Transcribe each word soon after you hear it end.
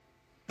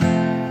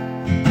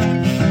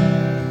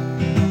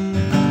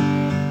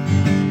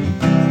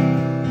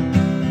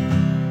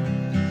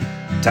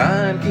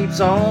Time keeps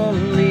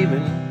on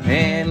leaving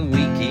and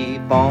we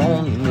keep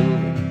on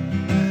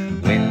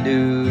moving. When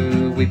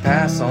do we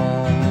pass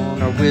on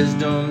our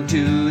wisdom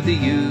to the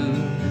youth?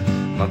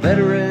 My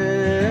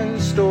veteran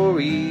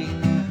story,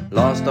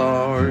 lost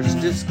arts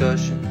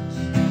discussions,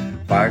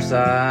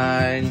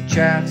 fireside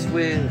chats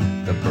with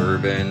a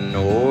bourbon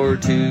or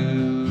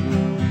two.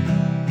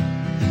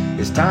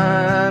 It's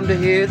time to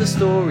hear the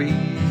stories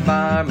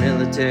by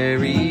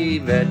military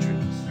veterans.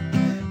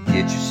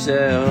 Get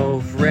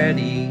yourself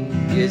ready.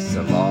 It's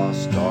the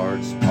Lost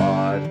Arts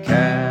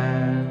Podcast.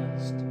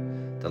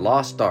 The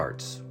Lost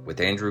Arts with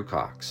Andrew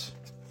Cox.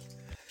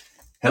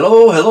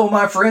 Hello,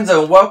 my friends,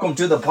 and welcome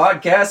to the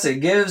podcast that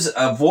gives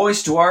a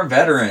voice to our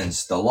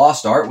veterans, The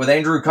Lost Art with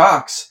Andrew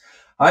Cox.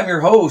 I'm your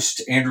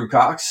host, Andrew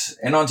Cox,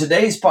 and on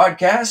today's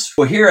podcast,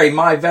 we'll hear a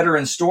My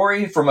Veteran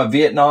story from a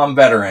Vietnam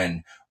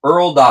veteran,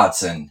 Earl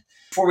Dotson.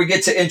 Before we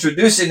get to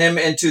introducing him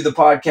into the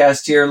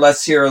podcast here,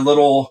 let's hear a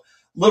little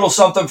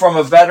something from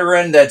a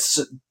veteran that's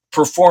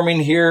performing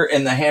here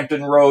in the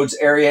Hampton Roads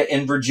area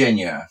in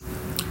Virginia.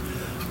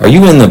 Are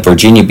you in the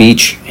Virginia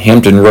Beach,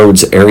 Hampton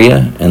Roads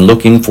area and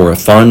looking for a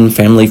fun,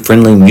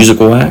 family-friendly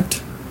musical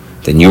act?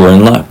 Then you are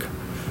in luck.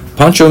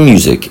 Poncho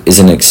Music is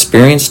an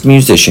experienced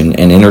musician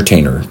and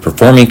entertainer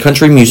performing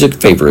country music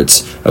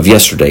favorites of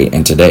yesterday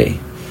and today.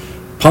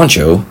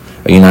 Poncho,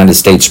 a United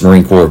States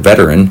Marine Corps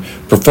veteran,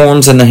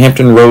 performs in the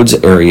Hampton Roads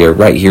area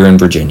right here in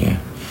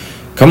Virginia.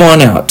 Come on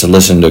out to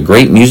listen to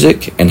great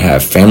music and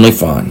have family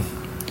fun.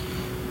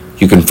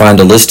 You can find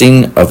a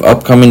listing of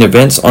upcoming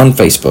events on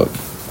Facebook.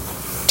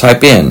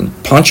 Type in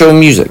Poncho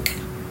Music.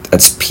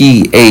 That's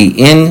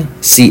PANCHOMUSIC.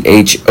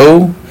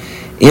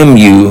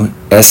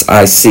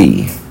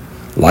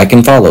 Like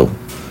and follow.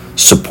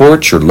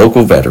 Support your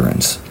local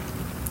veterans.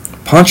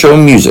 Poncho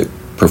Music,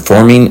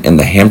 performing in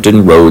the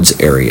Hampton Roads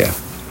area.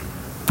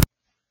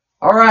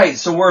 All right,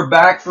 so we're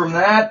back from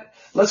that.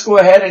 Let's go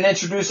ahead and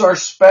introduce our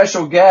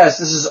special guest.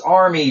 This is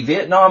Army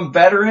Vietnam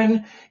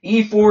veteran,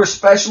 E4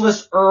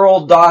 specialist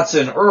Earl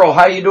Dotson. Earl,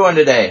 how you doing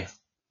today?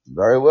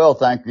 Very well,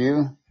 thank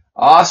you.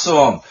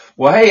 Awesome.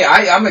 Well, hey,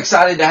 I'm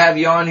excited to have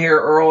you on here,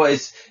 Earl.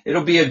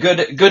 It'll be a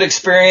good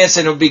experience,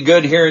 and it'll be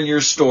good hearing your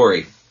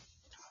story.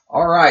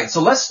 All right,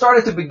 so let's start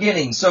at the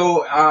beginning.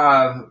 So,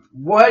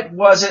 what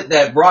was it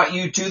that brought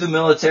you to the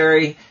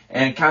military,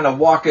 and kind of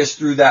walk us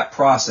through that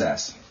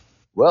process?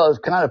 Well, it's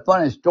kind of a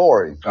funny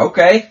story.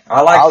 Okay,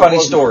 I like funny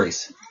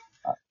stories.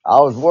 I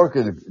was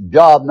working a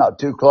job not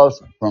too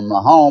close from my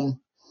home,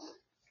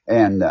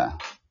 and I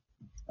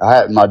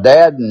had my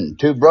dad and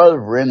two brothers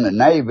were in the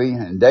Navy,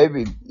 and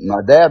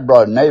my dad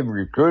brought a Navy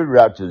recruiter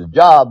out to the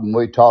job, and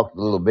we talked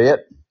a little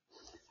bit,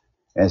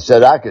 and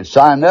said I could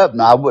sign up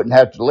and I wouldn't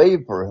have to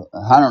leave for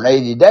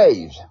 180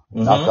 days. Mm-hmm.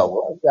 And I thought,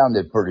 well, that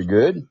sounded pretty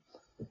good.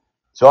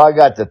 So I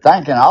got to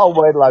thinking, I'll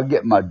wait till I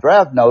get my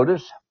draft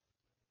notice.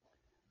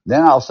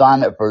 Then I'll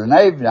sign up for the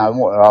Navy and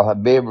I'll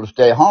be able to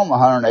stay home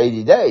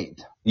 180 days.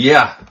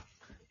 Yeah.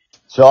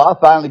 So I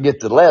finally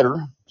get the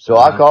letter. So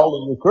I called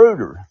the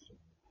recruiter.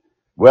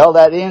 Well,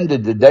 that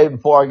ended the day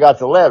before I got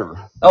the letter.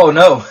 Oh,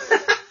 no.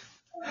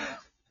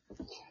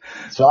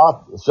 So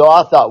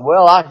I thought,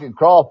 well, I could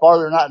crawl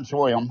farther than I can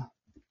swim.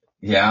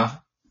 Yeah.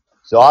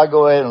 So I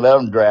go ahead and let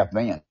them draft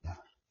me in.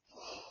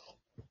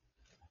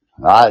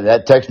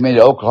 That takes me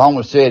to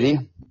Oklahoma City.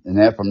 And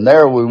then from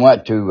there we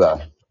went to,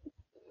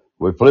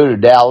 we flew to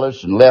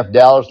Dallas and left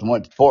Dallas and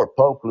went to Fort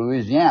Polk,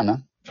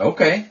 Louisiana.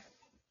 Okay.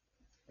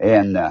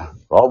 And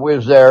while we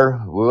was there,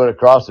 we went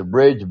across a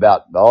bridge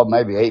about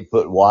maybe 8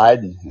 foot wide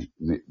and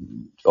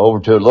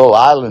over to a little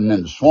island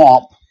in the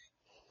swamp.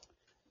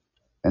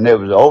 And there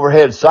was an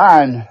overhead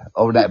sign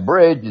over that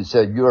bridge that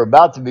said, "You're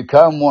about to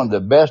become one of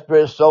the best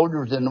dressed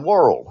soldiers in the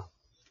world."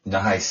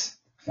 Nice.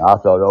 I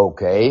thought,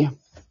 okay.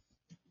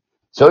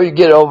 So you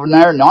get over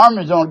there, and the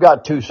Army's only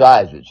got two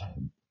sizes,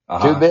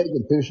 too big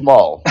and too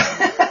small.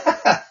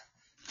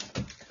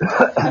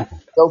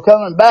 So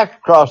coming back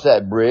across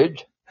that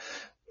bridge,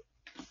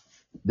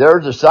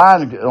 there's a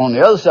sign on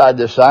the other side of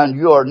this sign,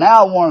 "You are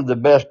now one of the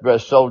best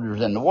dressed soldiers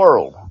in the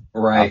world."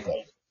 Right.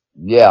 Thought,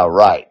 yeah,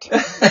 right.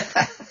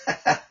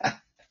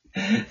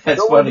 That's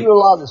so funny. We do a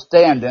lot of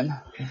standing,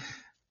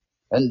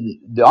 and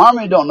the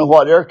Army don't know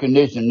what air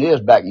conditioning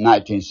is back in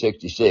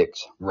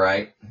 1966.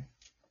 Right.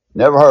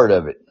 Never heard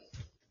of it.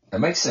 That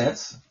makes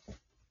sense.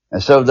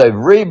 And so they've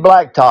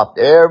re-blacktopped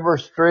every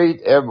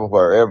street,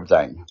 everywhere,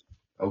 everything.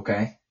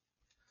 Okay.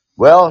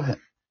 Well,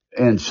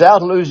 in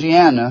South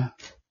Louisiana,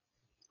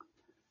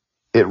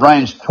 it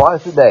rains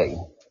twice a day.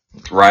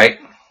 Right.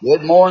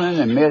 Mid-morning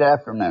and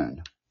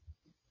mid-afternoon.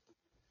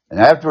 And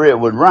after it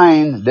would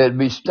rain, there'd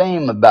be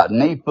steam about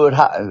knee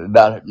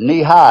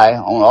high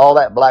on all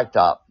that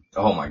blacktop.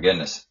 Oh my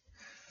goodness.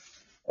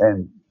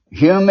 And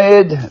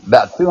humid,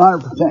 about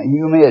 200%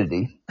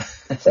 humidity,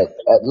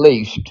 at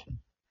least.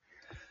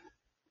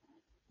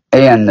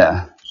 And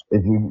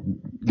if you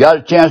got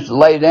a chance to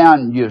lay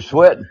down, you'd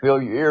sweat and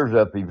fill your ears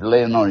up if you're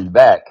laying on your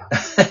back.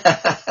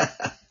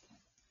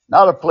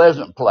 Not a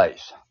pleasant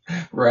place.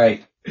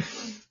 Right.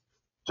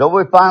 So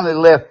we finally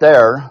left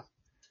there,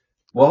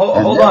 Well,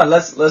 And hold then, on.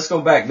 Let's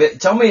go back.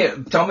 Tell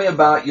me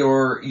about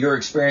your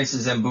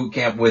experiences in boot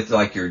camp with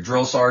like your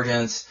drill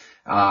sergeants.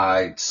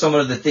 Some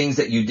of the things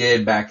that you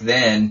did back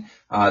then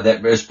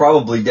that is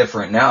probably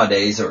different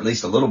nowadays, or at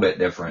least a little bit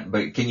different.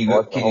 But what's the can you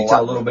whole tell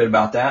a lot little of bit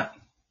about that?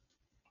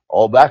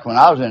 Oh, back when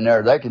I was in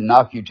there, they could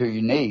knock you to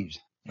your knees.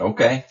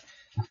 Okay.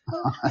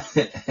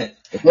 It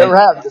never And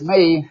happened to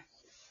me,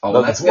 oh,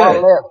 well, but that's before I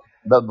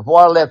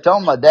good. left,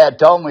 home, my dad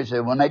told me, he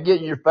said, when they get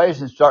in your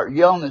face and start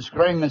yelling and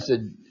screaming,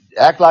 said,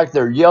 act like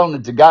they're yelling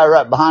at the guy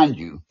right behind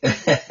you. So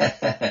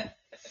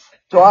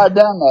I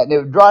done that, and it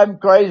would drive me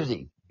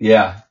crazy.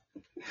 Yeah.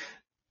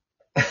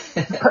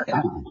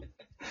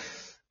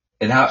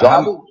 And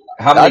So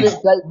how I many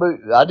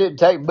didn't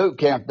take boot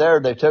camp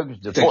there. They took us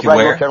to took Fort you Bragg,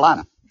 North where?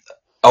 Carolina.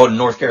 Oh,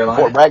 North Fort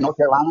Carolina. Bragg, North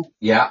Carolina.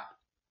 Yeah.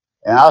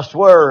 And I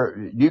swear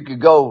you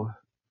could go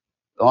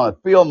on a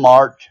field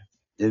march.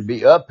 It'd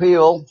be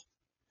uphill,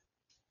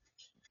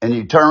 and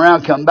you turn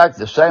around, come back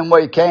the same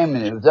way you came,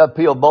 and it was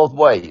uphill both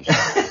ways.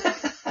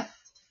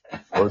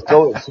 Or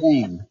so it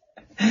seemed.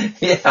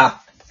 Yeah.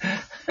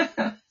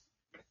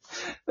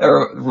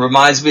 It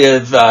reminds me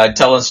of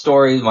telling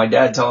stories. My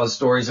dad telling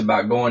stories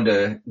about going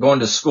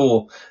to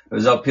school. It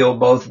was uphill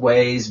both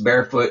ways,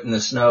 barefoot in the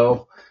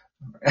snow.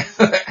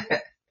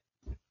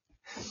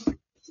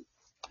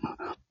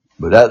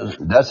 But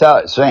that's how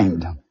it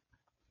seemed.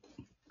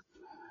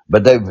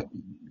 But they've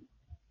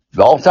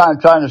all the time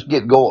trying to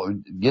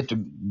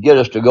get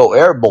us to go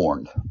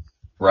airborne.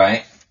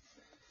 Right,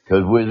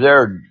 Because we was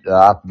there,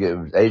 I forget, it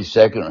was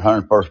 82nd or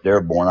 101st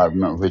Airborne. I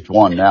remember which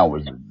one now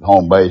was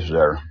home base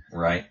there.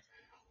 right.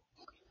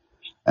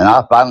 And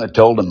I finally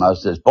told him, I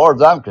said, as far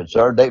as I'm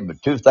concerned, they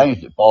but two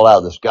things that fall out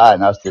of the sky.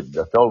 And I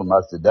told him,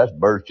 I said, that's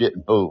bird shit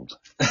and fools.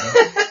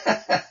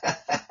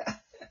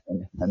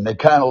 And they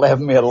kind of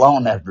left me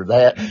alone after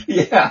that.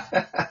 Yeah.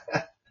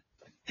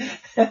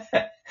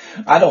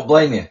 I don't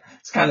blame you.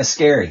 It's kind of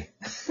scary.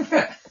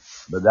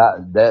 But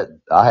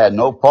I had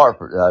no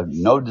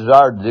no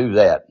desire to do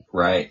that.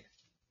 Right.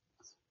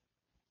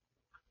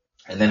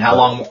 And then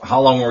But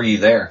how long were you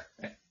there?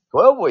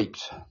 12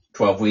 weeks.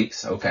 12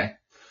 weeks. Okay.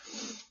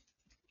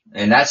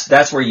 And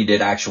that's where you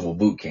did actual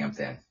boot camp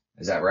then.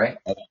 Is that right?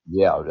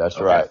 Yeah, that's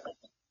Okay. right.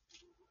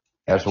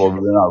 That's Gotcha. where we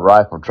did our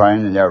rifle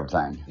training and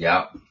everything.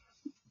 Yeah.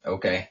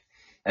 Okay.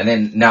 And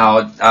then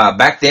now,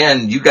 back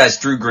then you guys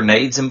threw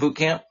grenades in boot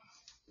camp?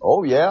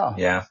 Oh yeah.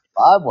 Yeah.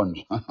 5 ones.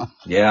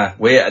 Yeah.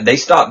 They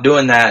stopped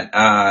doing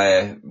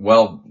that,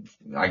 well,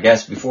 I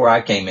guess before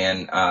I came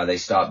in, they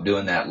stopped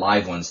doing that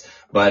live ones,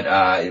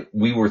 but,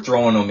 we were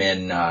throwing them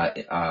in,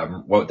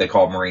 what they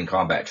call Marine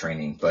combat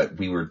training, but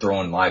we were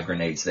throwing live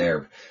grenades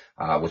there,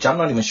 which I'm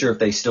not even sure if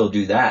they still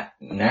do that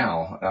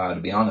now, to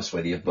be honest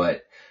with you,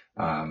 but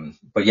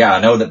yeah,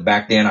 I know that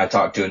back then I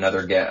talked to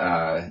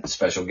another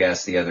special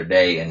guest the other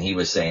day, and he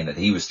was saying that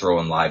he was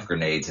throwing live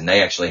grenades, and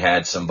they actually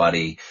had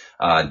somebody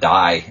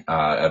die.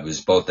 It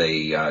was both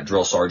a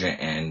drill sergeant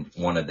and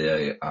one of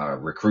the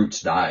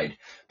recruits died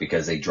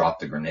because they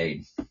dropped the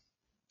grenade.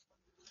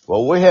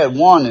 Well, we had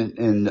one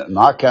in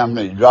my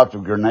company that dropped a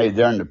grenade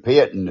there in the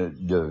pit,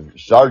 and the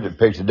sergeant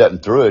picked it up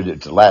and threw it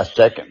at the last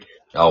second.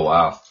 Oh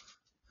wow!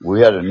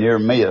 We had a near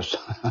miss.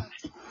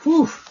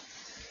 Whew.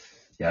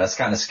 Yeah, that's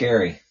kind of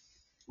scary.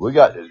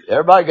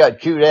 Everybody got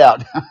chewed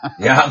out.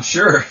 Yeah, I'm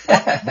sure.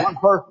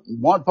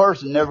 One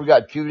person never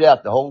got chewed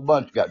out. The whole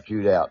bunch got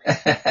chewed out.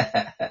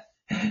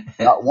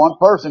 Not one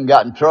person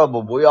got in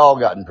trouble. We all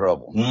got in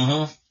trouble.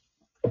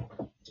 Mm-hmm.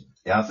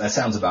 Yeah, that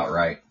sounds about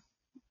right.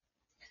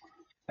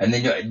 And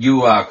then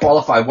you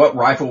qualified. What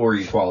rifle were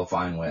you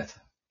qualifying with?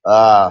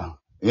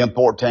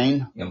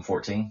 M14.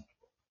 M14.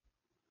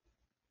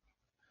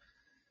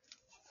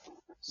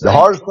 The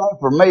hardest thing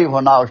for me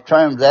when I was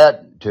training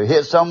that to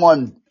hit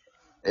someone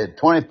at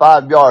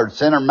 25 yards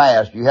center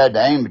mass, you had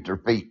to aim at their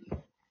feet.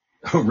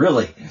 Oh,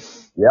 really?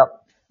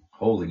 Yep.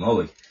 Holy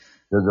moly!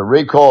 Because the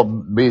recoil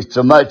would be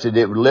so much that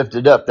it would lift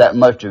it up that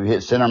much to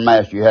hit center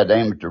mass. You had to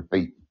aim at their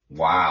feet.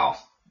 Wow.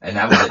 And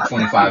that was at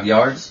 25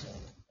 yards?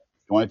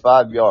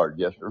 25 yards,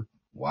 yes, sir.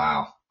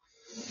 Wow.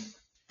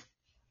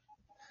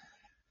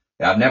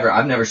 Yeah,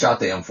 I've never shot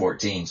the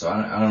M14, so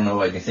I don't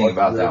know anything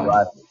about that one.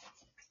 Rifle.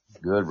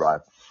 Good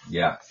rifle.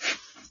 Yeah.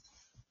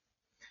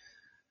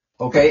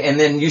 Okay, and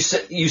then you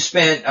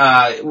spent,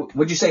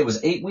 what'd you say, it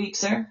was 8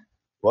 weeks there?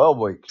 12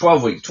 weeks.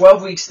 12 weeks.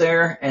 12 weeks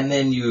there, and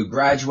then you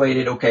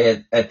graduated.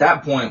 Okay, at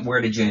that point, where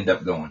did you end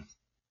up going?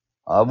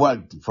 I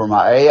went for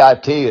my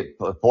AIT at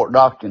Fort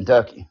Knox,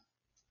 Kentucky.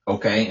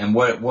 Okay, and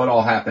what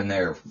all happened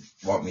there?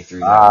 Walk me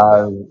through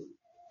that.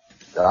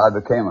 I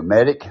became a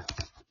medic.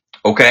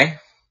 Okay.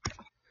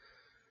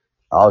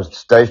 I was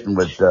stationed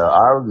with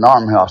Ireland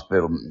Army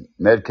Hospital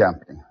Med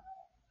Company.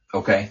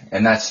 Okay,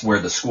 and that's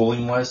where the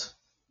schooling was?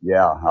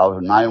 Yeah, I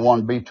was a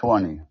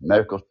 91B20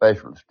 medical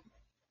specialist.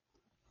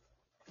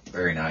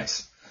 Very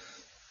nice.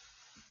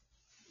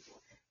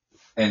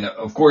 And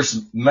of course,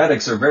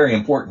 medics are very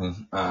important,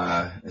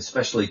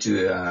 especially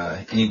to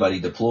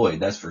anybody deployed.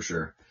 That's for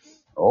sure.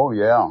 Oh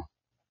yeah.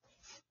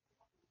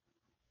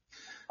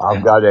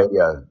 I've got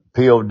a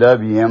POW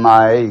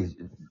MIA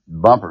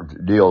bumper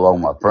deal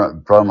on my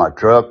front of my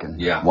truck, and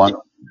one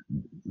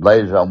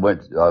lady I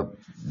went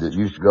that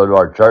used to go to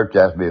our church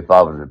asked me if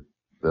I was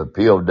a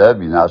POW,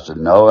 and I said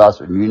no. I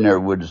said you never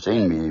would have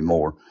seen me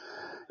anymore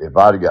if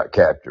I'd have got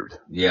captured.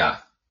 Yeah.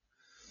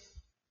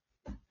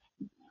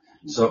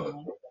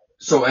 So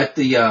at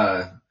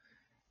the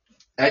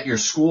at your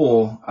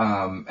school,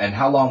 and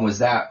how long was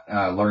that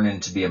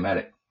learning to be a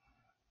medic?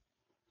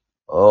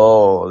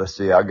 Oh, let's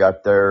see. I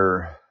got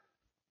there.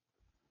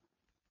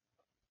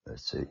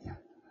 Let's see.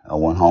 I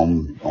went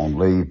home on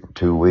leave for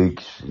 2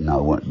 weeks, and I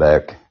went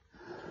back.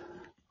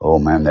 Oh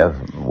man, that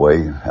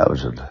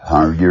was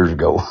 100 years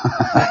ago.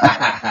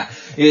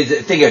 You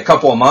think a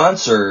couple of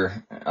months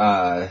or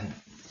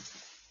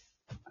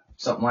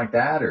something like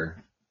that, or?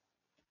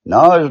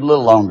 No, it was a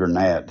little longer than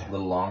that. A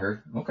little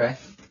longer. Okay.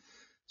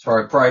 It's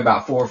probably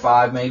about 4 or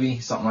 5, maybe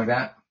something like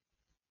that.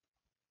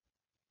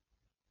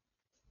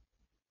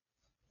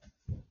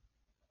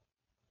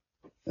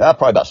 Yeah,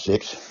 probably about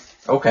 6.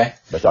 Okay.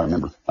 Best I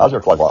remember. I was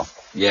there quite a while.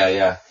 Yeah,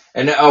 yeah.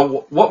 And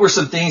what were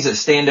some things that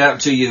stand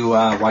out to you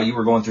while you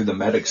were going through the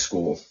medic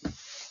school?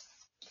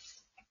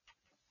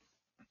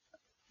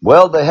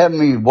 Well, they had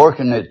me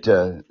working at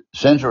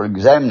Central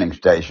Examining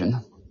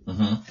Station,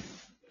 and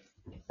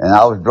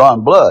I was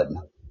drawing blood.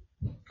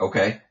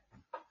 Okay.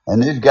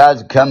 And these guys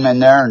would come in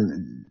there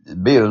and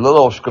be a little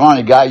old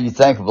scrawny guy. You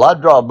think, if I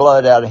draw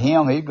blood out of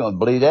him, he's going to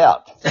bleed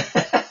out.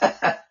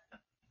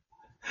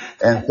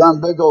 And some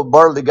big old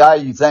burly guy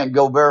you think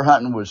go bear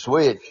hunting with a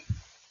switch,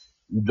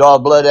 you draw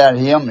blood out of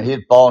him and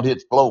he'd fall and hit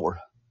the floor.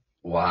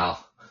 Wow.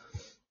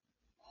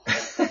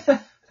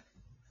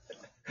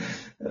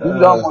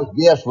 You almost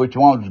guess which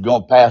one was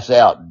going to pass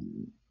out.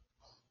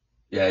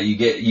 Yeah, you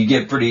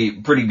get pretty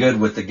good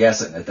with the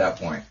guessing at that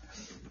point.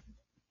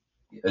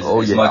 As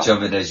much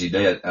of it as you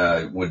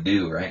would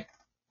do, right?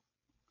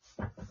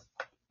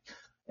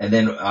 And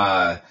then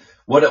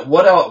what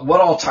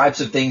all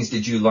types of things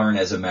did you learn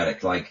as a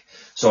medic? Like,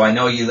 so I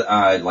know you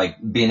like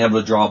being able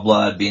to draw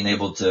blood, being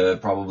able to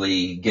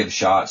probably give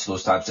shots,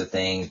 those types of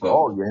things. But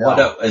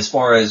what as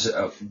far as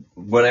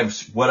what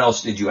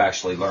else did you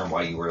actually learn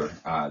while you were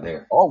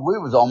there? Oh, we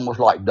was almost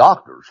like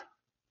doctors.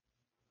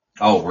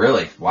 Oh,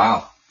 really?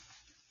 Wow.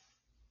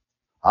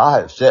 I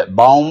had set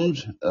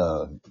bones,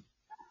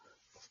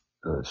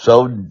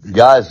 sewed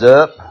guys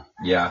up.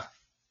 Yeah.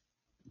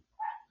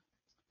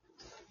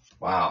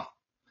 Wow.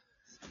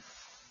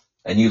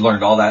 And you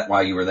learned all that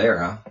while you were there,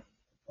 huh?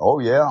 Oh,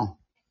 yeah.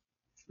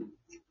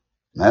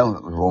 Man,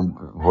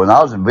 when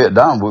I was in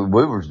Vietnam,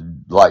 we were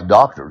like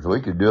doctors.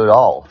 We could do it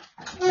all.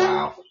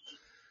 Wow.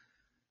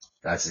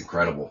 That's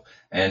incredible.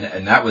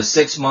 And that was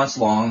 6 months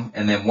long.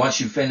 And then once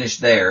you finished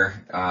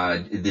there,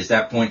 at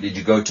that point, did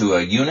you go to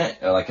a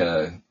unit, like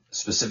a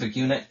specific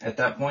unit at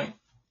that point?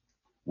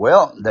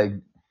 Well,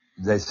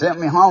 they sent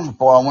me home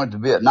before I went to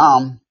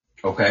Vietnam.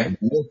 Okay.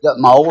 Messed up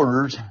my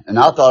orders, and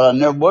I thought I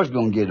never was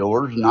going to get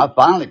orders. And I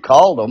finally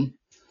called them,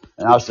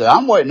 and I said,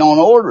 I'm waiting on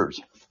orders.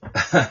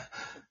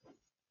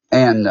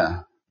 And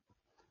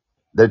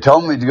they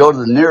told me to go to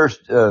the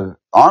nearest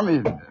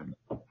Army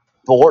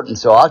fort, and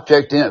so I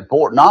checked in at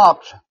Fort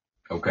Knox.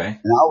 Okay.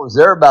 And I was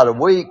there about a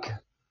week,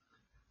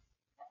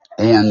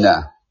 and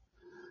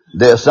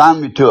they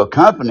assigned me to a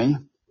company,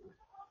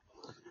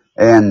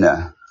 and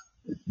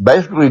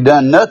basically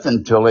done nothing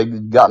until they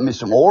got me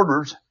some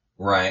orders.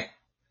 Right.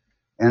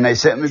 And they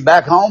sent me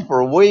back home for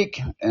a week,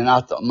 and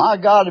I thought, my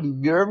God, are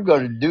you ever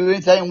going to do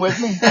anything with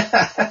me?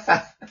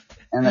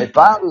 And they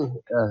finally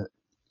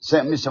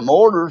sent me some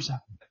orders,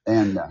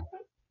 and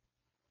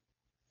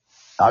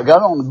I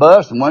got on the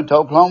bus and went to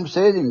Oklahoma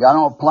City and got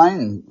on a plane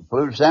and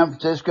flew to San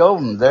Francisco,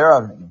 and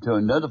there to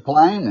another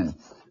plane,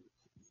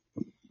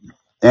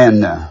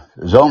 and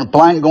was on the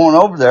plane going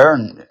over there,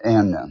 and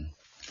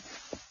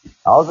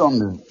I was on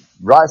the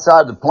right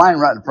side of the plane,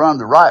 right in front of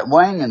the right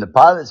wing, and the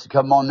pilots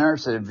come on there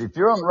and said, if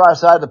you're on the right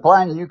side of the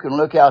plane, you can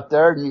look out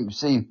there and you can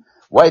see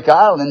Wake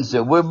Island. And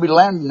said, we'll be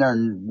landing there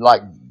in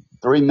like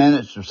 3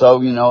 minutes or so,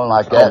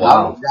 like that. Oh, wow. And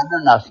I looked down there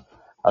and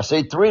I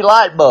see 3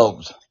 light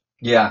bulbs.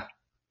 Yeah.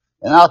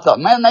 And I thought,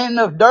 man, there ain't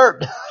enough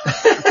dirt.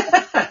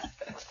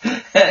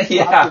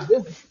 Yeah.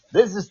 Said,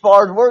 this is as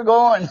far as we're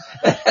going.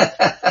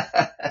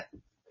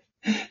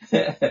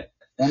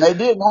 And they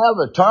didn't have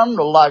a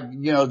terminal like,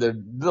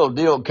 the little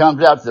deal that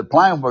comes out to the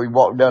plane where you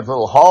walk down the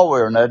little hallway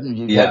or nothing.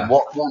 You had to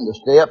walk down the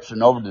steps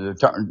and over to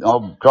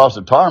across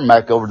the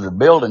tarmac over to the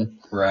building.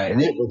 Right.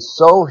 And it was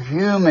so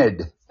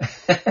humid.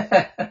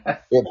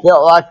 It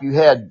felt like you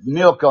had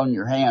milk on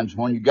your hands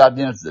when you got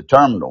into the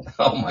terminal.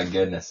 Oh my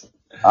goodness.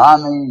 I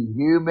mean,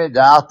 humid. And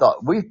I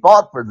thought, we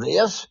fought for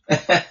this?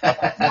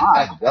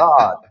 My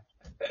God.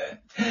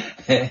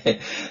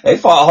 They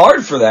fought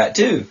hard for that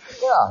too.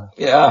 Yeah.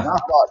 Yeah. And I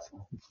thought,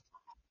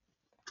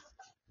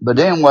 but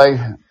anyway,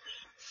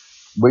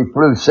 we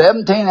flew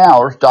 17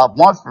 hours, stopped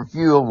once for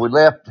fuel. We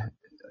left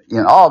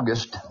in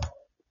August.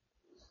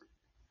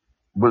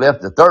 We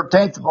left the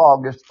 13th of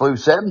August, flew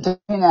 17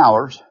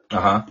 hours,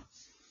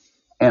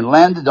 and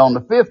landed on the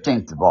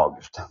 15th of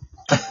August.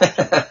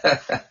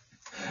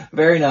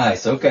 Very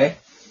nice. Okay.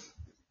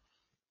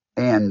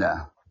 And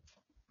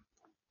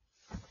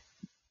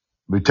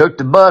we took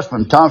the bus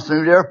from Thompson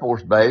Ridge Air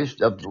Force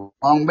Base up to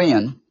Long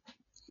Bend,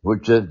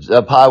 which is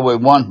up Highway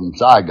 1 from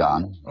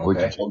Saigon, which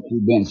Okay. is Ho Chi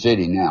Minh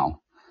City now.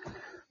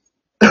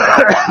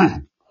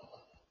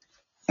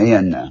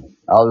 And I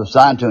was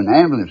assigned to an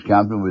ambulance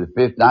company with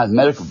the 59th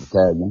Medical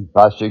Battalion,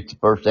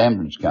 561st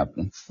Ambulance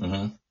Company.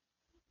 Mm-hmm.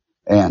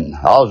 And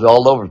I was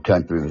all over the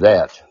country with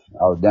that.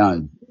 I was down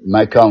in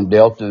Mekong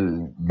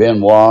Delta,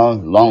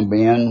 Benoit, Long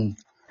Bend,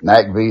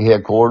 MACV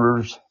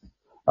headquarters.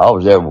 I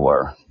was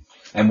everywhere.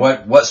 And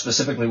what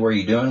specifically were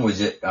you doing?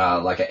 Was it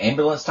like an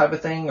ambulance type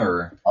of thing,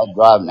 or I was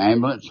driving an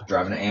ambulance.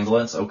 driving an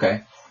ambulance?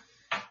 Okay.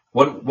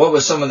 What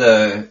was some of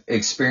the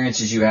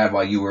experiences you had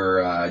while you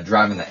were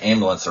driving the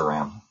ambulance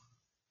around?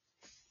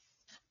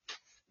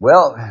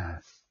 Well,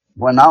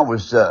 when I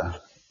was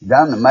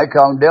down in the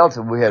Mekong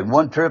Delta, we had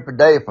one trip a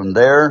day from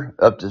there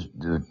up to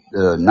the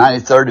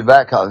 9030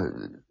 back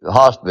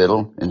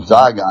hospital in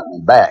Saigon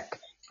and back.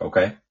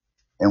 Okay.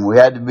 And we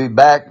had to be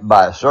back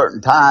by a certain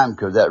time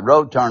because that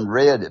road turned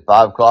red at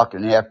 5 o'clock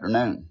in the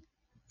afternoon.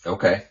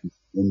 Okay.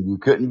 And you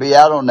couldn't be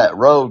out on that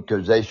road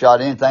because they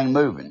shot anything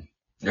moving.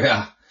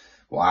 Yeah.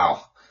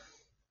 Wow.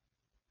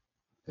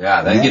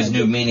 Yeah, that gives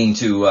new meaning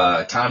to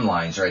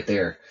timelines right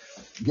there.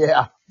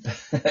 Yeah.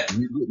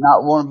 You did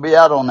not want to be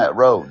out on that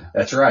road.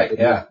 That's right.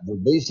 Yeah.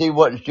 If DC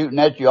wasn't shooting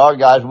at you, our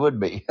guys would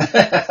be.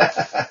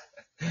 At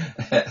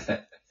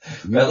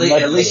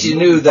least you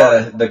knew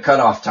the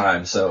cutoff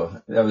time,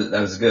 so that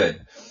was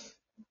good.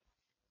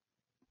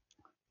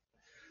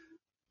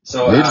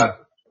 So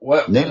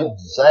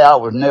Needless to say, I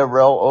was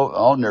never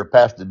on there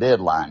past the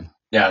deadline.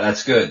 Yeah,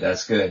 that's good.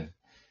 That's good.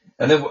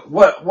 And then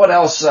what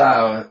else?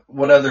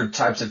 What other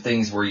types of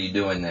things were you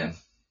doing then?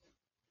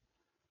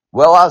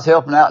 Well, I was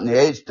helping out in the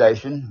aid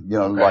station,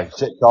 Okay. like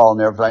sick call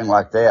and everything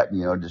like that,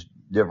 just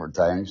different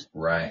things.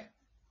 Right.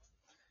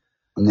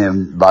 And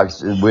then,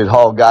 we'd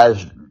haul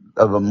guys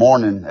of a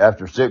morning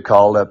after sick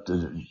call up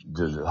to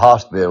the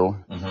hospital.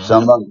 Mm-hmm.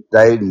 Some of them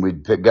stayed, and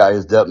we'd pick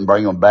guys up and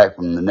bring them back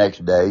from the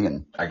next day.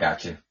 And I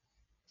got you.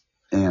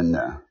 And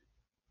the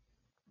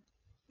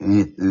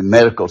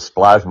medical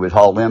supplies, we'd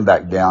haul them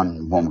back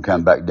down when we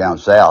come back down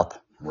south.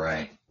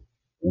 Right.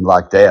 And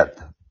like that.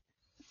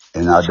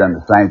 And I've done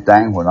the same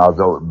thing when I was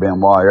over at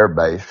Benoit Air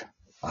Base.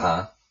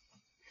 Uh-huh.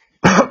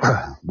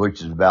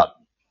 Which is about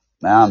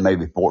now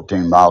maybe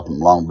 14 miles from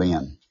Long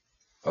Bend.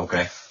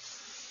 Okay.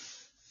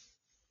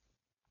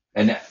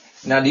 And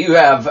now, do you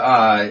have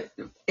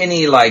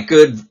any like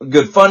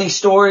good funny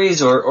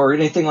stories or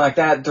anything like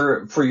that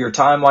for your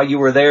time while you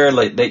were there,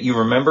 like, that you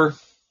remember?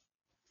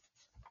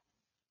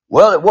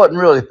 Well, it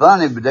wasn't really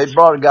funny, but they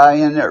brought a guy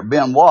in there at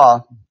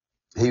Benoit.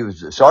 He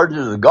was a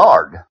sergeant of the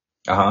guard.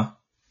 Uh-huh.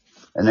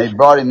 And they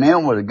brought him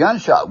in with a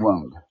gunshot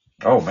wound.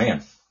 Oh,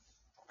 man.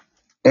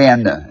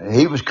 And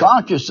he was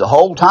conscious the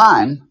whole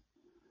time,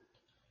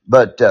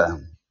 but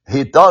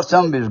he thought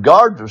some of his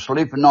guards were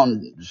sleeping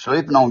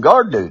on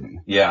guard duty.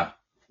 Yeah.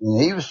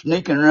 And he was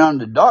sneaking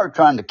around the dark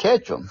trying to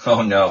catch them.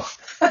 Oh, no.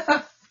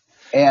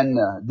 And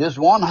this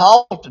one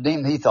halted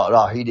him. He thought,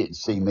 oh, he didn't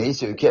see me,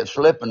 so he kept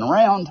slipping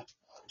around.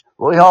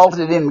 Well, he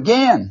halted him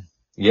again.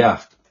 Yeah.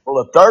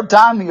 Well, the third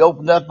time he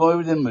opened up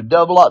with him a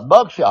double-aught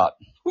buckshot.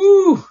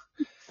 Woo.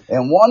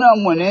 And one of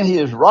them went in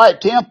his right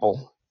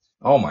temple.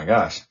 Oh, my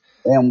gosh.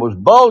 And was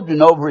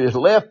bulging over his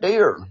left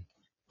ear.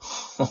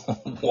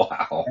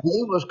 Wow. And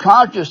he was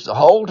conscious the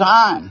whole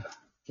time.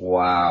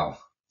 Wow.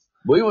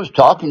 We was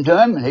talking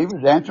to him, and he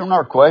was answering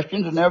our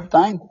questions and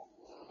everything.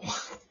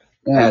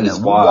 And That is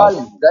we wild.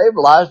 got him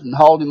stabilized and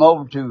hauled him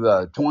over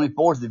to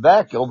 24th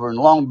Evac over in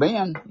Long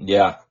Bend.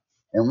 Yeah.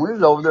 And we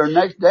was over there the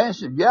next day and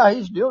said, yeah,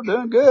 he's still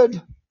doing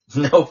good.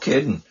 No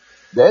kidding.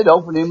 They'd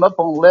opened him up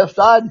on the left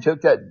side and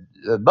took that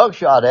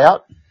buckshot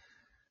out.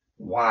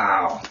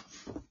 Wow.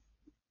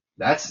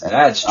 That's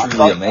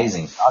truly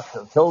amazing. I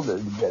told the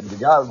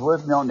guy who was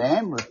with me on the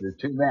ambulance, the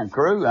two-man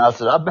crew, and I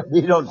said, I bet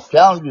he don't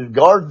challenge his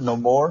guards no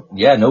more.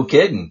 Yeah, no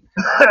kidding.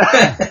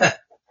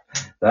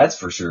 That's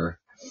for sure.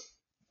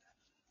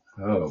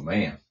 Oh,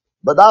 man.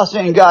 But I've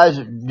seen guys,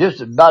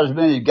 just about as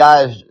many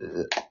guys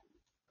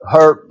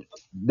hurt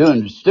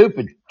doing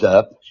stupid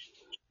stuff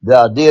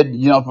that I did,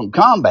 from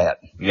combat.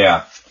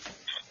 Yeah.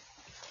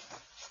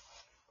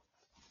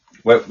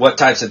 What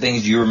types of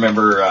things do you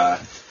remember,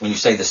 when you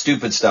say the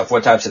stupid stuff,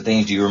 what types of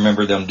things do you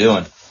remember them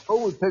doing?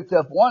 Oh, we picked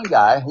up one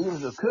guy. He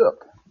was a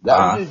cook.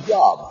 That was his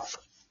job.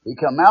 He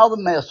come out of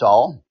the mess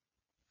hall,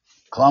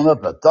 climbed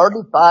up a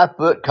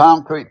 35-foot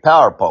concrete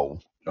power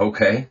pole.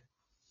 Okay.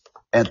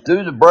 And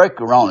threw the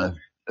breaker on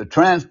a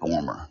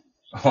transformer.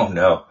 Oh,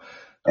 no.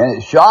 And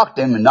it shocked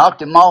him and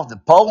knocked him off the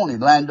pole, and he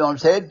landed on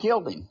his head,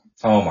 killed him.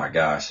 Oh, my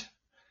gosh.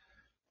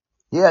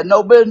 He had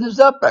no business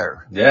up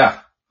there. Yeah.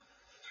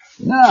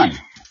 None.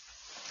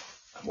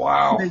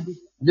 Wow.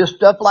 Just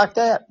stuff like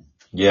that.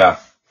 Yeah.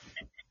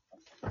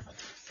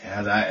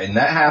 Yeah,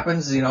 that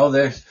happens.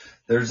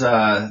 There's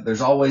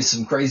always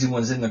some crazy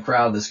ones in the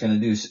crowd that's going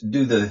to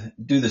do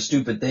the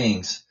stupid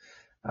things.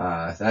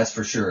 That's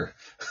for sure.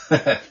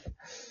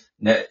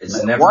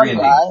 It's never ending.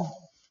 One guy,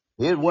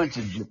 he went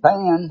to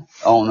Japan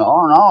on the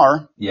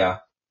R&R. Yeah.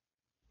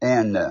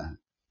 And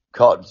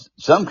caught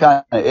some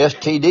kind of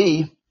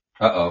STD,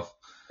 Uh-oh.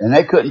 and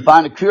they couldn't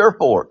find a cure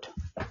for it.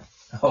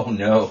 Oh,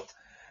 no.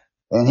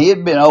 And he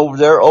had been over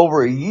there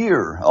over a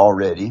year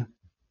already,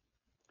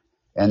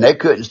 and they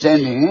couldn't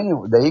send him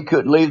anywhere. He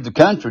couldn't leave the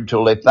country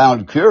till they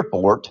found a cure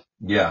for it.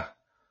 Yeah.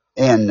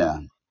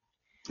 And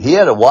he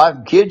had a wife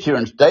and kids here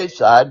in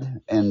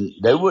stateside, and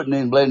they wouldn't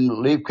even let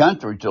him leave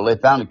country till they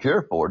found a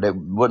cure for it. They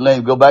wouldn't let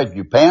him go back to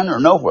Japan or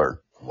nowhere.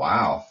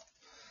 Wow.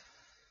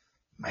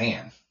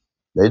 Man.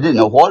 They didn't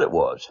know what it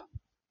was.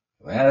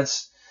 Well,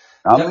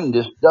 I mean,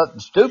 just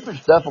stupid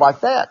stuff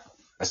like that.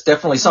 that's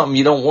definitely something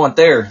you don't want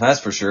there. That's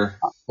for sure.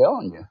 I'm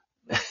telling you.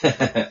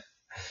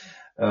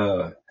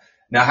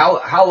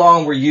 Now, how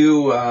long were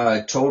you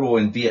total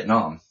in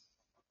Vietnam?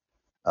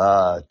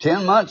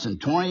 10 months and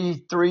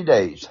 23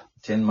 days.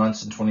 10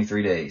 months and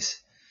 23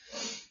 days.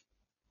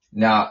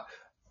 Now,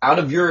 out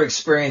of your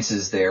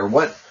experiences there,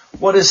 what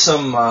is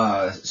some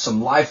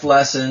life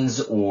lessons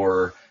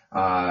or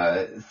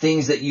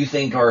things that you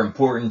think are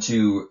important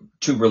to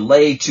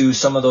relay to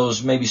some of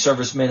those maybe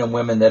servicemen and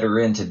women that are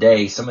in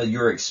today, some of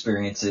your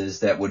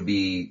experiences that would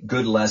be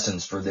good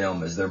lessons for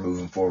them as they're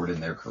moving forward in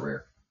their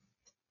career?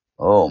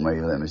 Oh,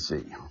 maybe let me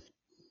see.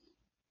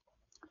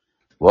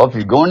 Well, if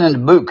you're going into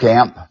boot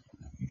camp,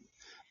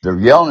 they're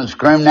yelling and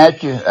screaming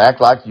at you, act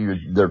like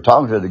they're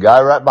talking to the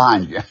guy right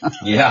behind you.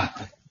 Yeah.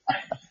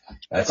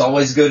 That's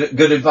always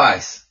good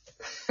advice.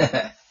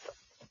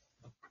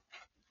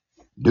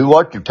 Do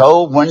what you're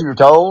told when you're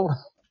told.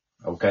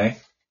 Okay.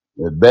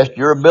 The best of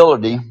your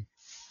ability.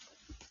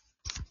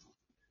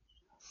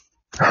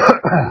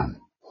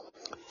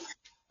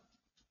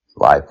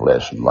 Life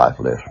lesson. What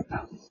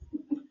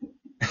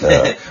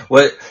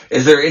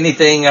is there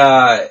anything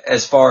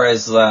as far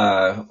as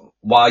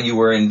while you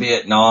were in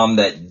Vietnam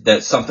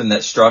that something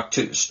that stuck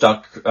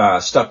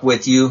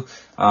with you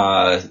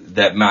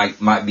that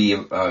might be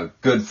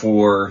good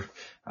for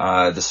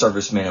the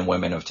servicemen and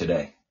women of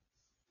today?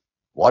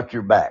 Watch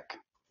your back.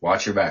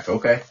 Watch your back.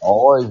 Okay.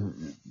 Always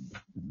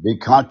be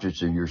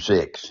conscious of your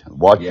six.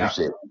 Watch your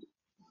six.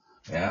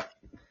 Yeah.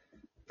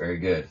 Very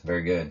good.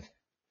 Very good.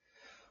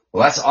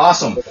 Well, that's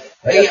awesome.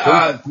 Hey,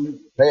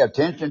 pay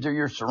attention to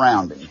your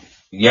surroundings.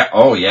 Yeah.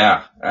 Oh,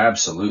 yeah.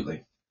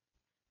 Absolutely.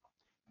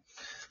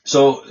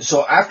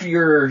 So after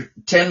your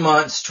 10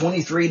 months,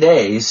 23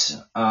 days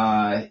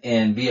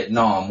in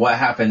Vietnam, what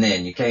happened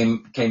then? You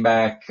came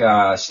back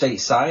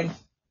stateside?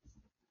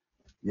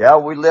 Yeah,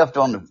 we left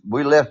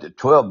at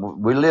 12.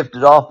 We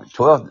lifted off at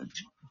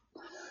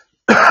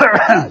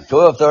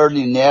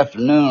 12:30 in the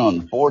afternoon on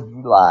the 4th of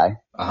July.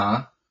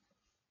 Uh-huh.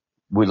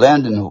 We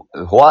landed in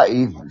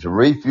Hawaii to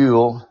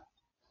refuel.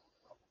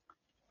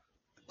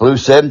 Flew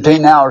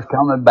 17 hours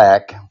coming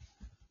back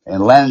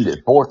and landed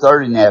at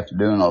 4:30 in the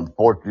afternoon on the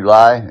 4th of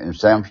July in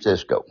San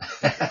Francisco.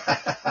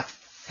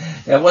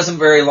 It wasn't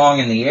very long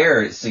in the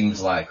air, it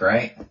seems like,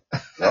 right?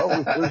 Well,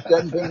 we flew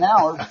 17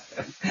 hours.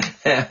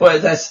 Well,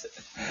 that's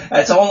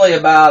only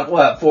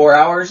about 4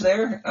 hours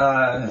there,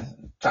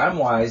 time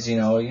wise.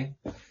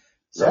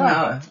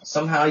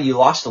 Somehow you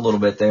lost a little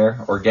bit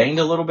there, or gained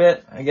a little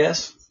bit, I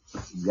guess.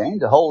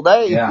 Gained the whole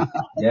day. Yeah.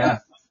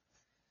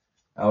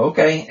 Oh,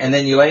 okay, and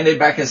then you landed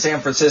back in San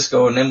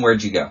Francisco, and then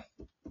where'd you go?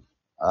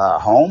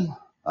 Home.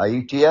 I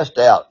UTS'd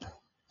out.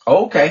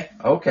 Okay.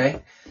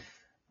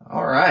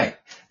 All right.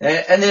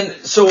 And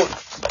then, so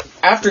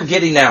after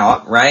getting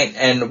out, right,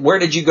 and where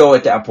did you go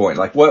at that point?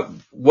 Like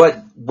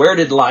where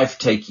did life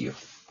take you?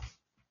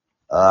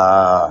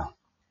 I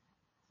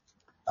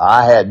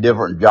had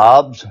different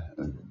jobs,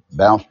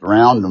 bounced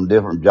around on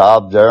different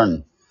jobs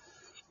there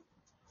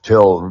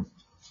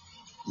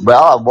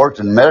I worked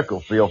in the medical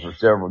field for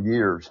several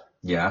years.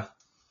 Yeah.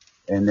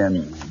 And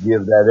then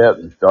give that up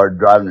and started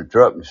driving a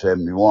truck in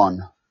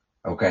 71.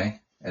 Okay.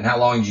 And how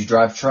long did you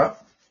drive a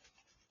truck?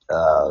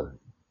 A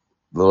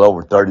little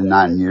over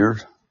 39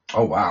 years.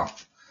 Oh, wow.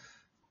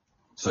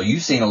 So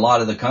you've seen a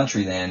lot of the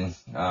country then,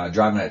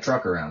 driving that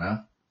truck around, huh?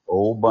 A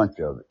whole bunch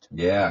of it.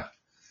 Yeah.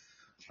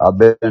 I've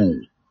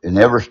been in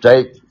every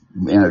state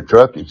in a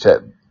truck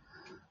except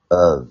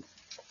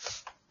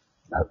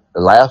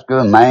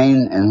Alaska,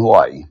 Maine, and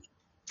Hawaii.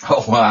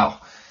 Oh, wow.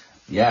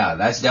 Yeah,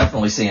 that's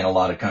definitely seeing a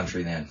lot of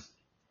country then.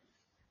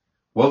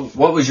 What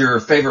was your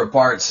favorite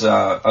parts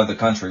of the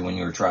country when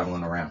you were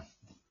traveling around?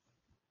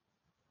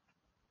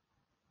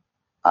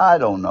 I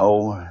don't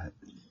know.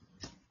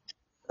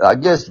 I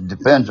guess it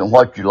depends on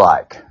what you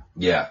like.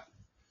 Yeah.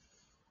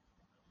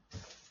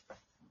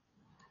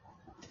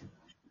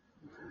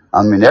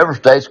 I mean, every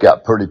state's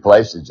got pretty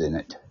places in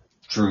it.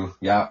 True.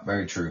 Yeah,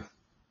 very true.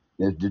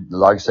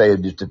 Like I say,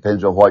 it just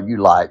depends on what you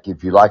like.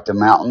 If you like the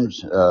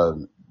mountains,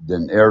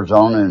 then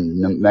Arizona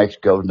and New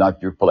Mexico is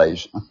not your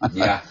place.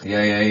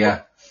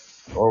 Yeah.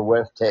 Or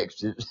West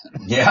Texas.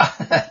 Yeah.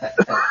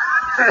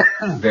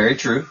 Very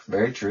true.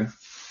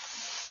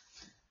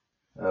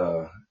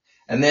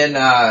 And then,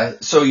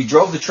 so you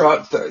drove the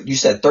truck, you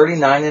said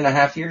 39 and a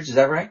half years, is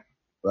that right?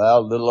 Well,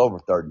 a little over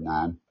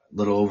 39. A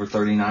little over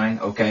 39,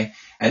 okay.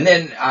 And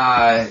then,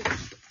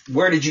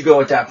 where did you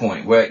go at that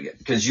point?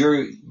 Because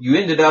you're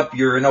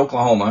in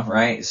Oklahoma,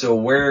 right? So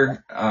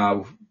where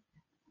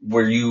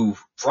were you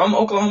from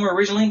Oklahoma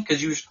originally?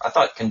 Because I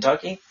thought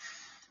Kentucky.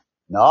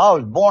 No, I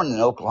was born in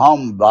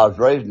Oklahoma, but I was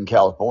raised in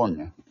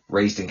California.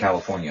 Raised in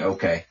California,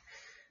 okay.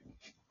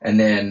 And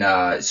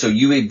then, so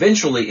you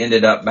eventually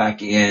ended up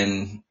back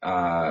in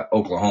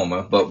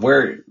Oklahoma, but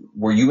were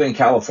you in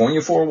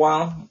California for a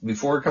while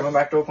before coming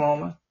back to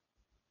Oklahoma?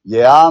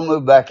 Yeah, I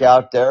moved back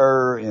out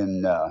there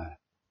in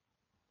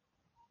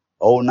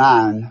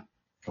 09,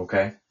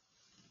 Okay.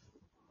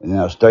 and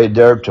I stayed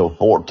there till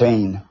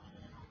 14.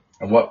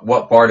 And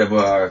what part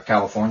of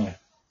California?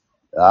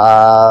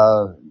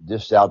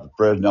 Just south of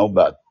Fresno,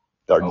 about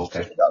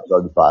Okay.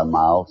 35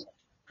 miles.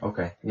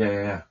 Okay.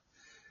 Yeah.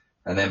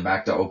 And then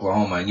back to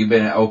Oklahoma. And you've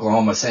been in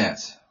Oklahoma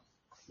since?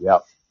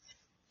 Yep.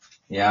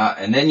 Yeah.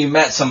 And then you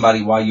met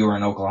somebody while you were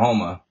in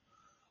Oklahoma.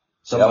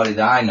 Somebody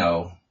that I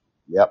know.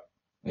 Yep.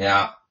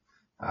 Yeah.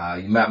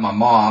 You met my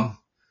mom.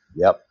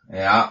 Yep.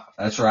 Yeah,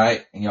 that's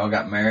right. And y'all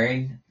got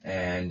married.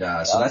 And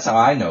so that's how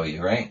I know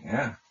you, right?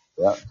 Yeah.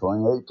 Yep.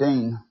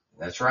 2018.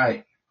 That's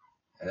right.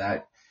 You're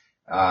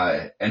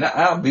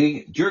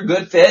a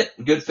good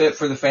fit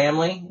for the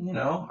family. You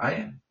know,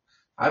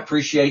 I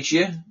appreciate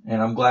you,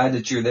 and I'm glad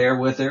that you're there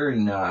with her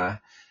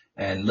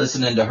and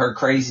listening to her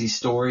crazy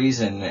stories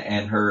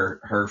and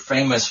her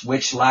famous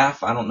witch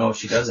laugh. I don't know if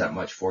she does that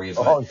much for you,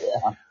 but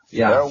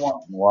yeah. Every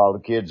once in a while,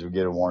 the kids will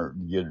get her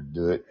to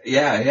do it.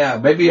 Yeah.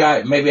 Maybe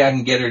I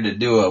can get her to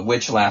do a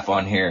witch laugh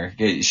on here.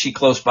 Is she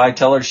close by?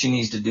 Tell her she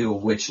needs to do a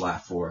witch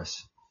laugh for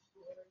us.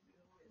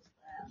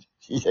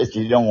 She says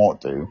she don't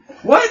want to.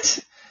 What?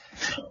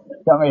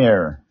 Come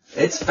here.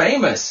 It's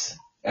famous.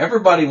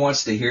 Everybody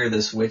wants to hear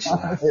this witch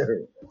laugh.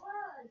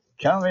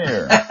 Come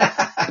here.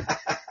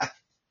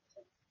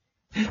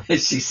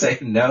 Is she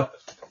saying no?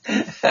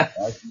 She's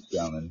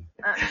coming.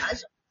 I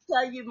should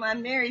tell you my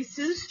Mary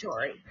Sue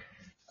story.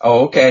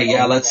 Oh, okay.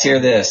 Yeah, let's hear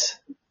this.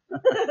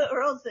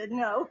 Earl said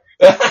no.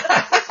 You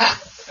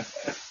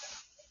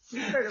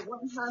heard it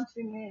one time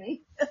too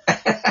many.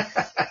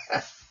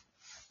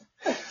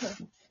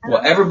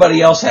 Well,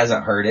 everybody else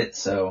hasn't heard it,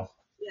 so.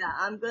 Yeah,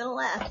 I'm going to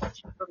laugh.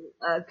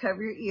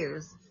 Cover your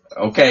ears.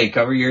 Okay,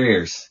 cover your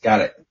ears.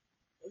 Got it.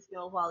 It's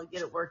going to a while to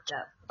get it worked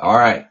up. All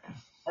right.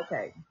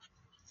 Okay.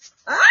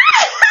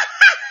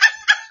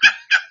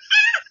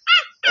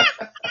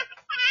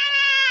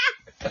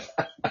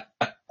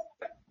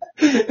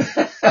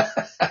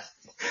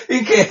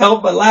 You can't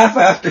help but laugh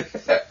after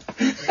that.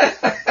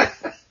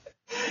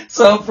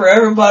 So for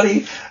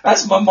everybody,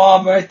 that's my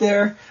mom right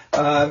there.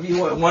 If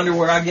you wonder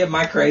where I get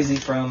my crazy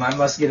from, I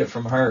must get it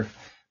from her.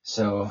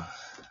 So,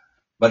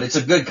 but it's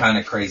a good kind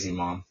of crazy,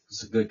 Mom.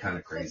 It's a good kind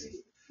of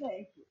crazy.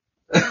 Thank you.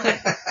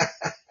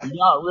 You're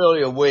not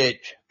really a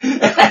witch.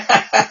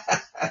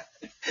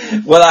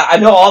 Well, I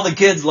know all the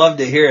kids love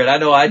to hear it. I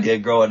know I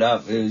did growing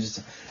up. It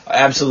was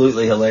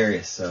absolutely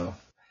hilarious. So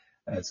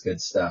that's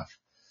good stuff.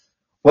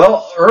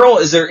 Well, Earl,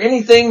 is there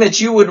anything that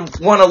you would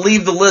want to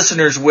leave the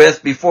listeners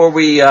with before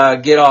we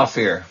get off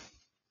here?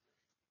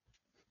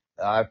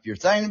 If you're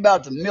thinking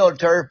about the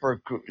military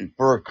for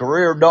a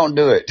career, don't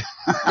do it.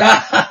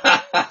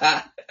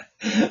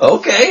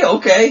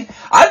 Okay.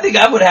 I think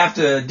I would have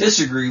to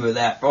disagree with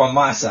that on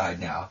my side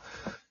now.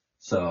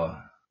 So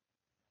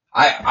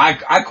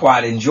I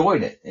quite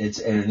enjoyed it. It's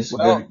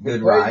a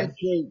good ride.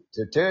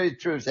 To tell you the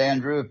truth,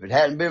 Andrew, if it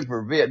hadn't been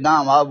for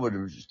Vietnam, I would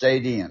have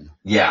stayed in.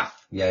 Yeah.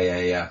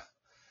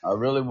 I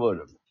really would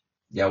have.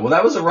 Yeah, well,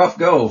 that was a rough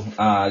go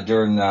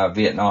during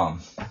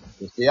Vietnam.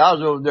 You see, I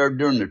was over there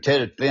during the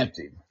Tet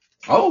Offensive.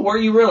 Oh, were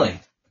you really?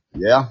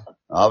 Yeah,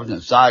 I was in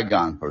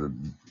Saigon for the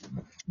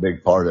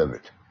big part of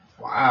it.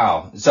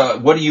 Wow. So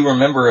what do you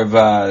remember of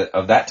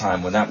that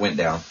time when that went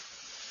down?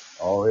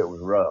 Oh, it was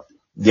rough.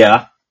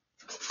 Yeah.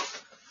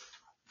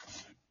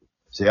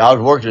 See, I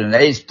was working at an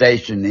aid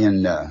station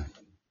in the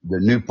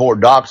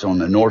Newport docks on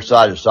the north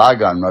side of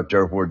Saigon, right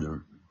there where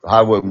the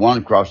Highway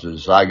 1 crosses the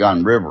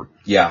Saigon River.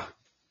 Yeah.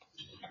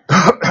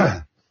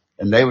 And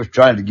they was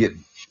trying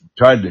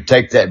to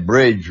take that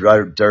bridge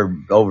right there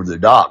over the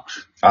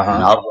docks. Uh-huh.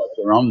 And I was right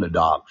there on the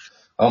docks.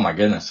 Oh my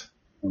goodness.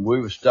 And we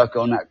were stuck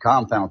on that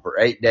compound for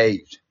 8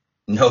 days.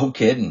 No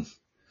kidding.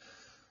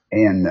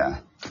 And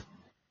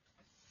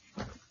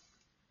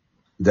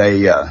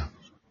they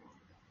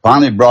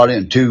finally brought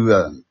in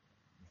two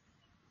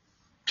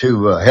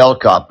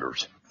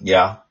helicopters.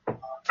 Yeah.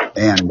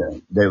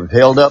 And they was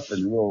held up in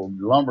a little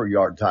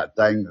lumberyard type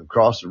thing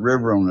across the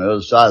river on the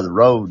other side of the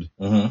road.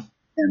 Mm-hmm.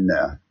 And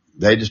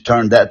they just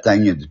turned that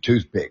thing into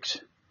toothpicks.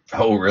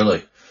 Oh,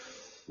 really?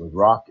 With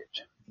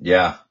rockets.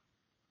 Yeah.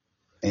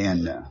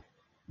 And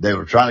they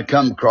were trying to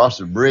come across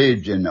the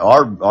bridge, and the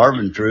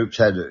ARVN troops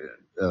had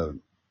a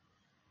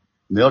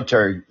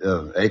military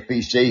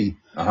APC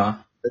Uh-huh.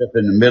 up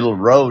in the middle of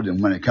the road,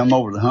 and when they come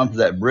over the hump of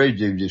that bridge,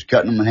 they were just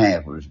cutting them in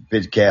half. It was a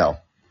big cow.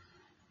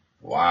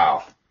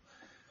 Wow.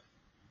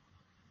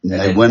 And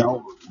they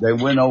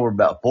went over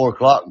about 4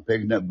 o'clock and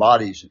picking up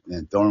bodies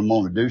and throwing them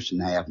on the deuce in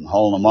half and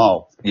hauling them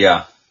off.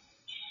 Yeah.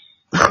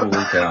 Holy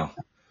cow.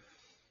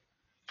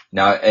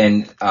 Now,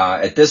 and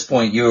at this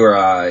point,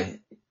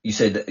 you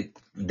said,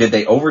 did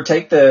they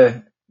overtake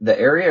the the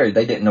area, or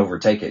they didn't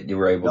overtake it? You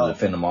were able to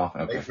fend them off?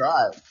 Okay. They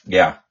tried.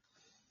 Yeah.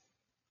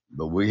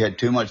 But we had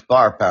too much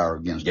firepower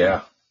against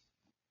them.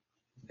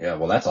 Yeah.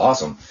 Well, that's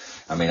awesome.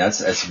 I mean,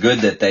 that's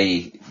good that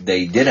they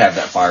did have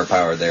that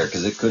firepower there,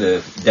 because it could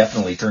have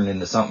definitely turned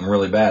into something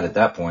really bad at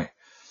that point.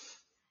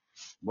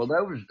 Well,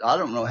 there was, I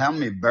don't know how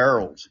many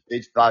barrels,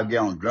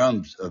 55-gallon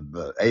drums of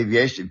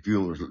aviation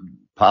fuel was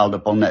piled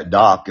up on that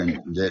dock,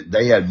 and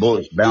they had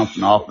bullets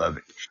bouncing off of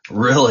it.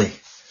 Really?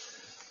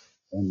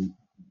 And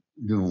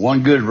do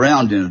one good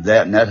round into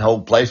that, and that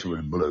whole place would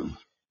have blew.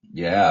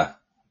 Yeah.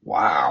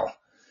 Wow.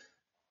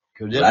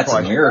 That's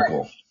a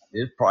miracle.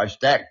 It's probably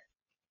stacked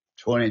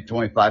 20,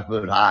 25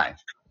 foot high.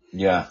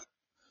 Yeah.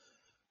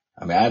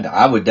 I mean,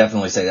 I would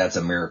definitely say that's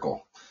a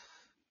miracle.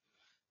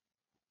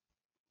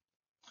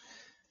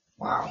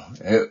 Wow.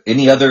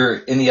 Any other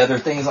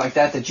things like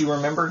that you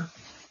remember?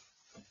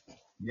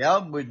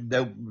 Yeah,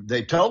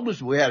 they told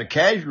us we had a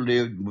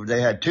casualty.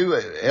 They had two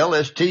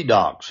LST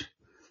docks.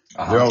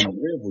 They're on the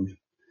rivers.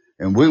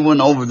 And we went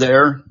over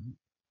there,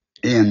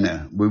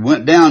 and we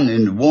went down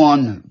in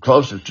one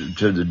closest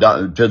to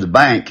the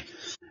bank,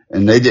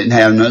 and they didn't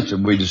have none, so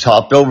we just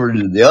hopped over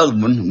to the other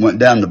one and went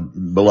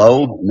down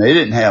below, and they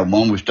didn't have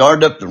one. We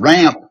started up the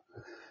ramp,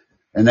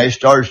 and they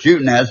started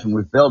shooting at us, and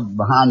we fell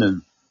behind a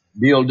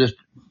deal just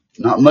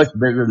not much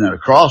bigger than a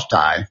cross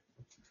tie.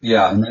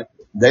 Yeah. And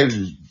they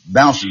was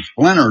bouncing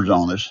splinters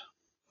on us.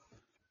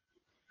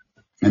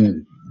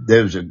 And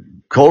there was a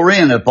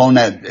Korean up on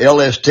that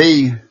LST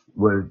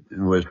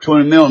was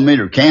 20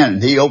 millimeter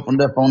cannon. He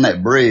opened up on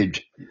that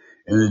bridge,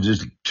 and there's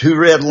just two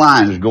red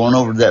lines going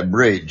over that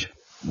bridge.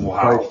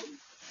 Wow.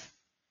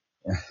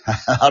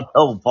 I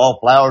told Paul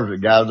Flowers, the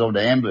guy was on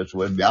the ambulance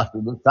with me, I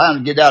said, it's time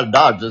to get out of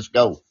Dodge. Let's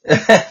go.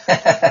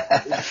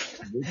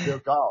 We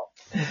took off.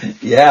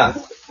 Yeah.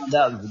 Found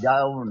out the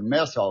guy over in the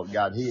mess hall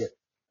got hit.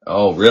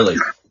 Oh, really?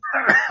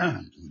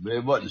 But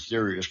it wasn't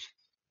serious.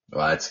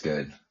 Well, that's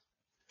good.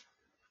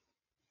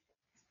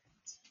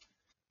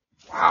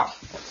 Wow.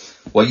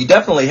 Well, you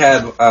definitely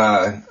had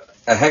a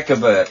heck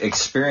of a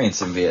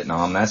experience in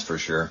Vietnam, that's for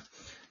sure.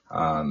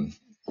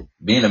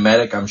 Being a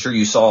medic, I'm sure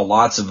you saw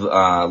lots of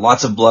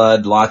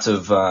blood, lots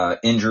of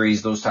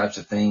injuries, those types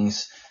of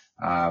things.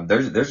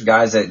 There's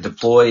guys that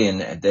deploy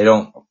and they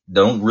don't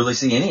really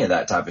see any of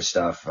that type of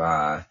stuff.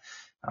 So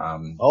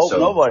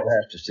nobody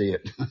has to see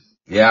it.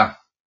 Yeah,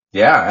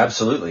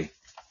 absolutely.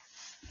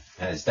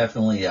 And it's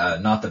definitely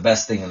not the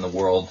best thing in the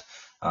world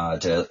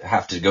to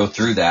have to go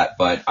through that.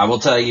 But I will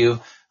tell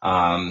you,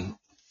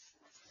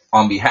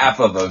 on behalf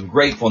of a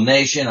grateful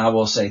nation, I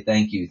will say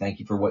thank you. Thank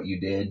you for what you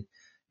did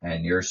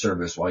and your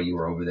service while you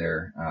were over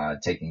there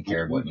taking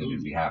care of what needed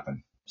to be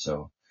happened.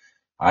 So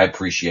I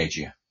appreciate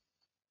you.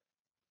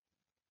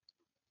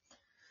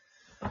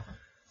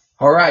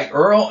 All right,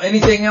 Earl,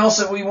 anything else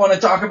that we want to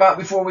talk about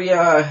before we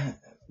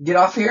get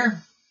off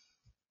here?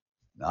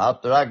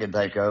 Not that I can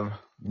think of.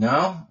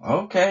 No?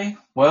 Okay.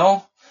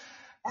 Well,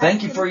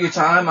 thank you for your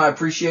time. I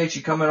appreciate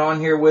you coming on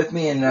here with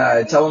me and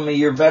telling me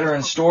your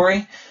veteran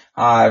story.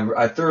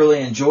 I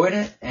thoroughly enjoyed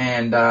it,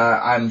 and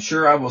I'm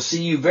sure I will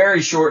see you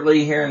very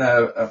shortly here in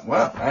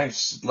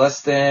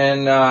less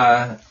than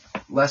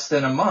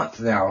a month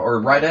now,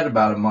 or right at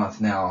about a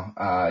month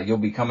now. You'll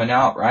be coming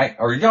out, right?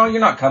 Or no,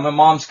 you're not coming.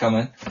 Mom's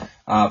coming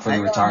for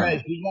the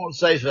retirement. You want to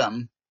say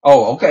something?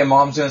 Oh, okay.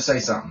 Mom's gonna say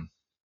something.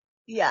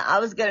 Yeah, I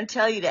was going to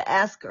tell you to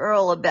ask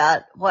Earl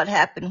about what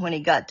happened when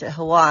he got to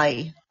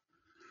Hawaii.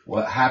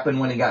 What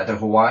happened when he got to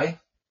Hawaii?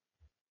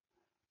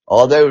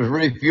 Oh, they was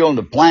refueling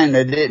the plane.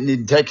 They didn't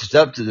even take us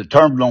up to the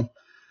terminal.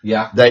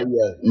 Yeah. They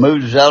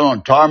moved us out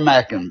on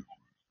tarmac and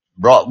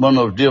brought one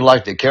of those deals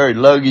like they carried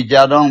luggage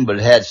out on, but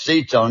it had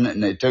seats on it,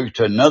 and they took us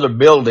to another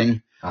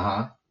building.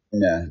 Uh-huh.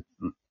 And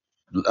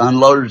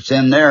unloaded us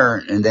in there,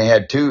 and they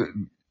had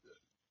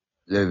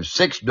there was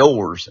 6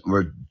 doors,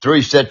 or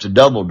 3 sets of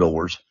double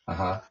doors.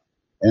 Uh-huh.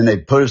 And they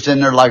put us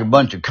in there like a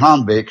bunch of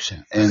convicts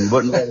and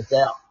wouldn't let us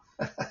out.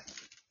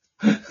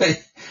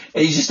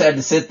 You just had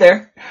to sit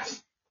there?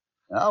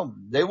 No,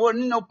 there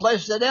wasn't no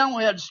place to sit down.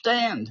 We had to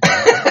stand.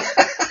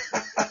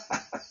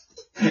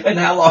 And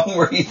how long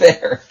were you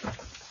there?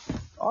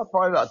 Oh,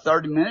 probably about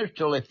 30 minutes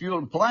till they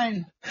fueled the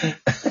plane.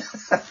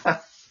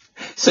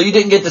 So you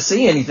didn't get to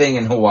see anything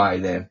in Hawaii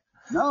then?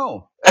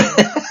 No.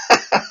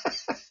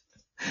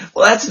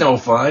 Well, that's no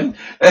fun.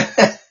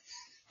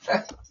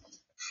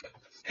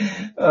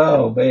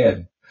 Oh,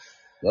 man.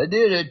 They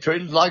did. They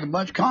treated us like a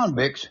bunch of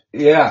convicts.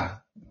 Yeah.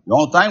 The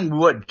only thing we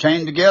wasn't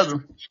chained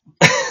together.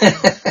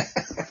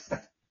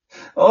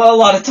 Well, a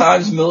lot of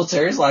times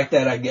military's like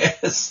that, I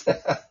guess.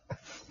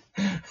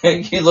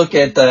 You look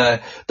at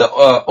the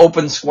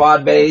open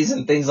squad bays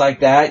and things like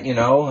that,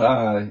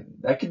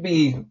 that could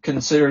be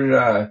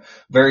considered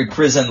very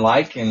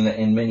prison-like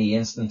in many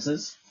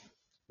instances.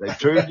 They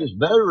treated us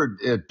better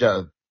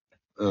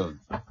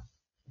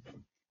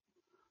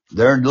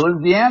there in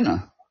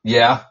Louisiana.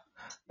 Yeah.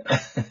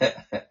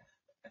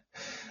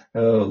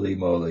 Holy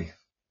moly.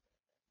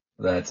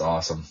 That's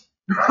awesome.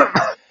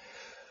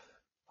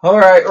 All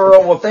right,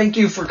 Earl. Well, thank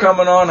you for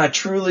coming on. I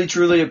truly,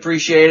 truly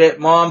appreciate it.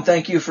 Mom,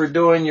 thank you for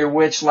doing your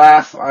witch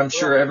laugh. I'm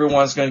sure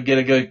everyone's going to get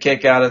a good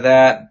kick out of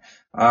that.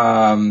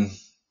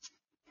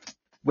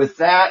 With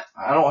that,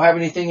 I don't have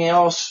anything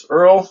else.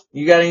 Earl,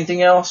 you got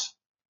anything else?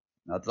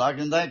 Nothing I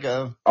can think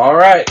of. All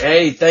right.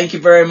 Hey, thank you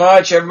very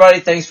much,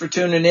 everybody. Thanks for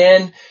tuning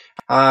in.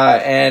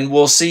 And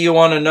we'll see you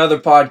on another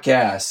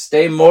podcast.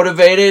 Stay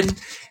motivated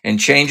and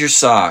change your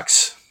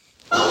socks.